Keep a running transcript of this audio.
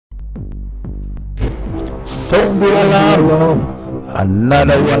Sound the alarm.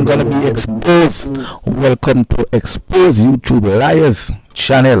 Another one gonna be exposed. Welcome to Expose YouTube Liars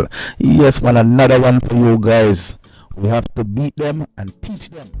channel. Yes, man, another one for you guys. We have to beat them and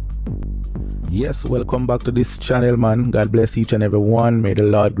teach them. Yes, welcome back to this channel, man. God bless each and every one. May the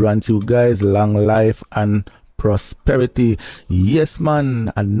Lord grant you guys long life and prosperity. Yes,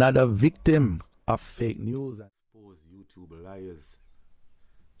 man, another victim of fake news. Expose YouTube Liars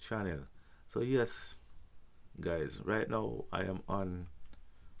channel. So yes, guys, right now I am on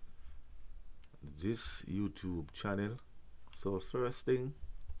this YouTube channel. So first thing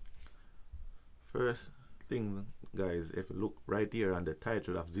guys, if you look right here on the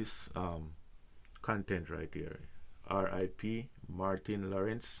title of this content right here, RIP Martin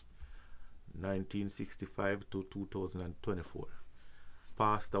Lawrence, 1965 to 2024,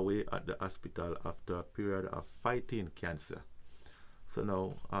 passed away at the hospital after a period of fighting cancer. So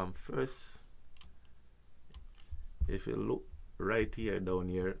now first, if you look right here down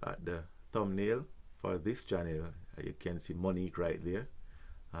here at the thumbnail for this channel, you can see Monique right there.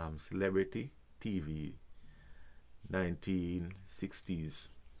 Celebrity TV 1960s.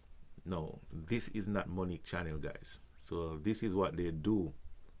 No, this is not Monique channel, guys. So this is what they do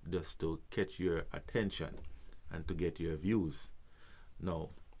just to catch your attention and to get your views.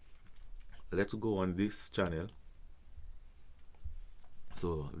 Now let's go on this channel.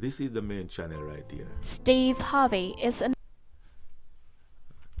 So this is the main channel right here. Steve Harvey is an...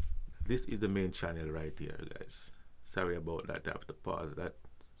 This is the main channel right here, guys. Sorry about that, I have to pause that.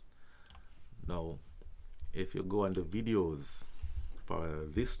 Now if you go on the videos for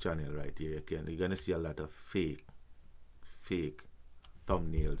this channel right here, you're gonna see a lot of fake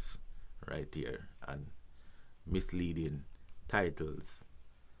thumbnails right here and misleading titles.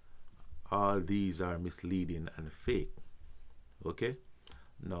 All these are misleading and fake. Okay,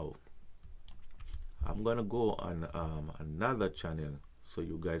 now I'm gonna go on another channel so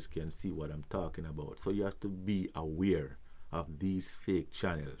you guys can see what I'm talking about. So you have to be aware of these fake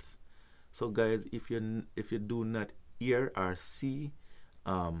channels. So guys, if you do not hear or see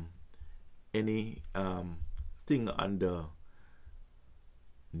any thing on the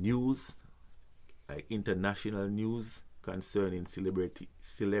news, like international news concerning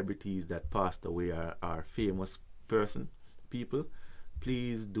celebrities that passed away or are famous people,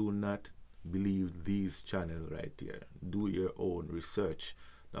 please do not believe these channels right here. Do your own research.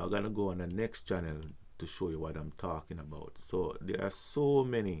 Now I'm gonna go on the next channel to show you what I'm talking about. So there are so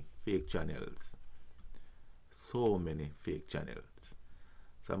many fake channels,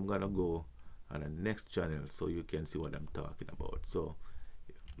 so I'm gonna go on the next channel so you can see what I'm talking about. So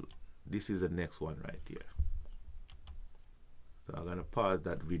this is the next one right here. So I'm gonna pause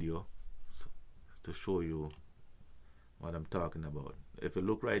that video to show you what I'm talking about. If you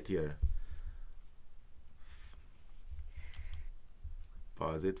look right here,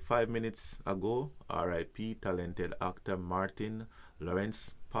 pause it. 5 minutes ago, RIP talented actor Martin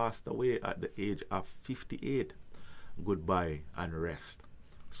Lawrence passed away at the age of 58. Goodbye and rest.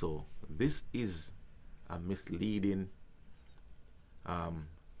 So this is a misleading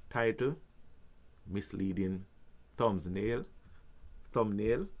title, misleading thumbnail.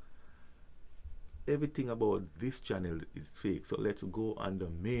 Everything about this channel is fake. So let's go on the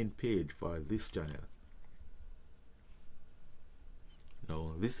main page for this channel.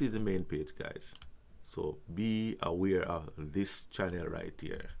 Now this is the main page, guys. So be aware of this channel right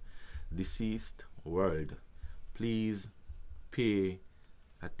here, Deceased World. Please pay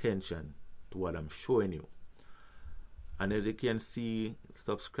attention to what I'm showing you. And as you can see,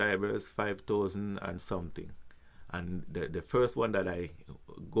 subscribers 5,000 and something. And the first one that I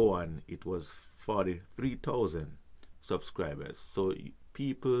go on, it was 43,000 subscribers. So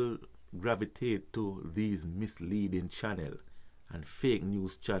people gravitate to these misleading channel and fake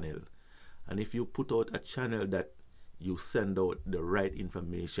news channel. And if you put out a channel that you send out the right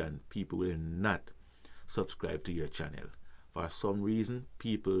information, people will not subscribe to your channel. For some reason,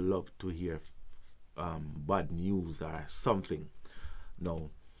 people love to hear bad news or something.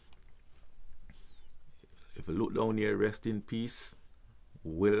 Now if you look down here, rest in peace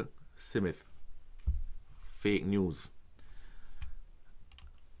Will Smith. Fake news,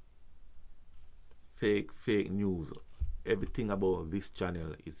 fake news. Everything about this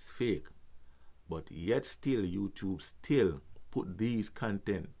channel is fake, but yet still YouTube still put these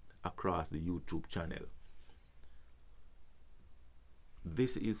content across the YouTube channel.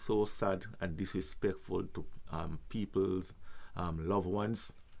 This is so sad and disrespectful to people's loved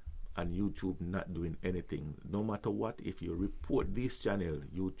ones, and YouTube not doing anything. No matter what, if you report this channel,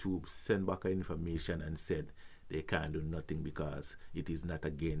 YouTube send back information and said they can't do nothing because it is not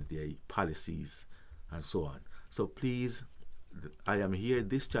against their policies and so on. So please, I am here,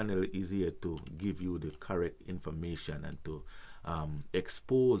 this channel is here to give you the correct information and to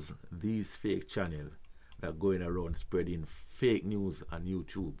expose these fake channels that are going around spreading fake news on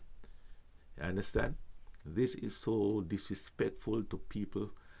YouTube. You understand? This is so disrespectful to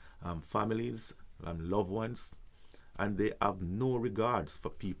people, families, loved ones, and they have no regards for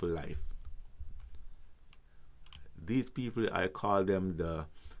people's life. These people, I call them the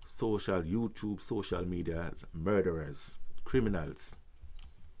YouTube social media murderers, criminals.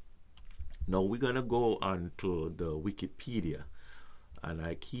 Now we're gonna go on to the Wikipedia, and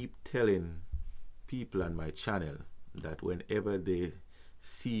I keep telling people on my channel that whenever they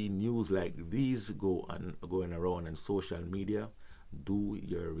see news like these going around on social media, do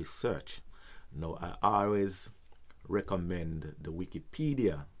your research. Now I always recommend the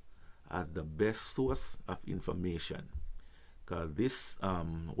Wikipedia as the best source of information, because this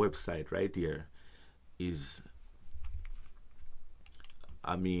website right here is,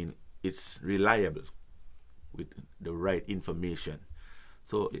 I mean, it's reliable with the right information.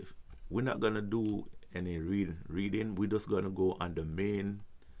 So if we're not gonna do any reading, we're just gonna go on the main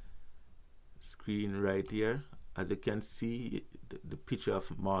screen right here. As you can see, the picture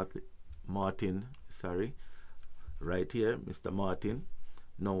of Martin, sorry, right here, Mr. Martin.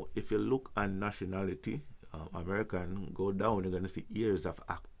 Now if you look on nationality, American, go down, you're gonna see years of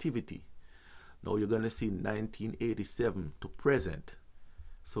activity. Now you're gonna see 1987 to present.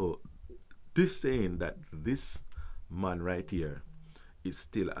 So this saying that this man right here is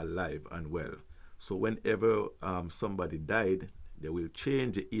still alive and well. So whenever somebody died, they will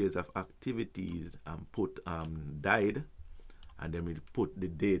change the years of activities and put died, and then we'll put the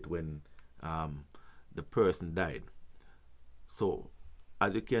date when the person died. So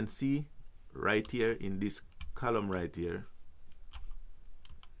as you can see right here in this column right here,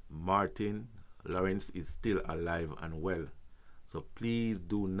 Martin Lawrence is still alive and well. So please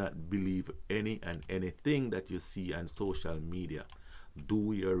do not believe any and anything that you see on social media.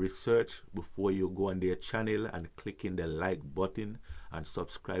 Do your research before you go on their channel and click in the like button and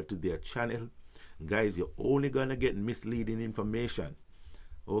subscribe to their channel. Guys, you're only gonna get misleading information.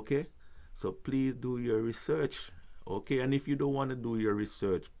 Okay? So please do your research. Okay? And if you don't want to do your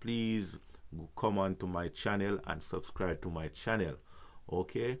research, please come on to my channel and subscribe to my channel.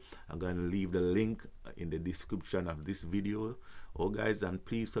 Okay, I'm gonna leave the link in the description of this video. Oh guys, and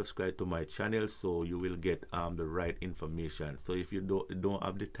please subscribe to my channel so you will get the right information. So if you don't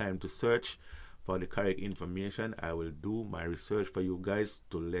have the time to search for the correct information, I will do my research for you guys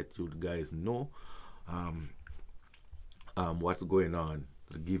to let you guys know what's going on,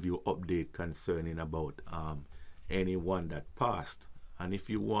 to give you update concerning about anyone that passed. And if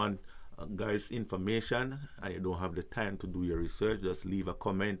you want guys information and you don't have the time to do your research, just leave a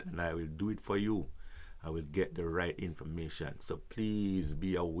comment and I will do it for you. I will get the right information. So please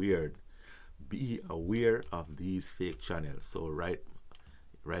be aware of these fake channels. So right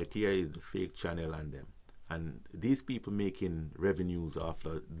here is the fake channel on them, and these people making revenues off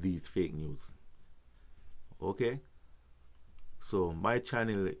of these fake news. Okay, so my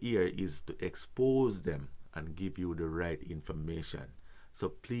channel here is to expose them and give you the right information. So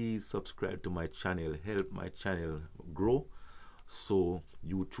please subscribe to my channel, help my channel grow so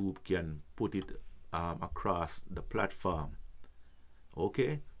YouTube can put it across the platform.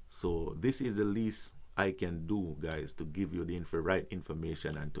 Okay, so this is the least I can do, guys, to give you the right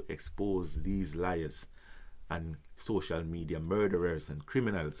information and to expose these liars and social media murderers and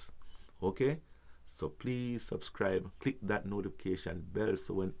criminals. Okay, so please subscribe, click that notification bell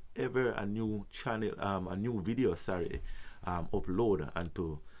so whenever a new channel a new video upload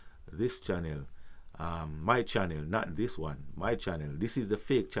onto this channel, my channel, not this one, my channel, this is the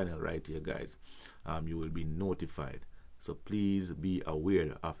fake channel right here, guys, you will be notified. So please be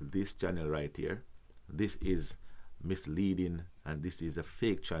aware of this channel right here. This is misleading and this is a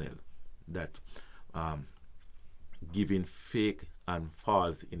fake channel that giving fake and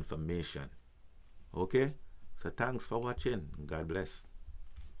false information. Okay, so thanks for watching. God bless.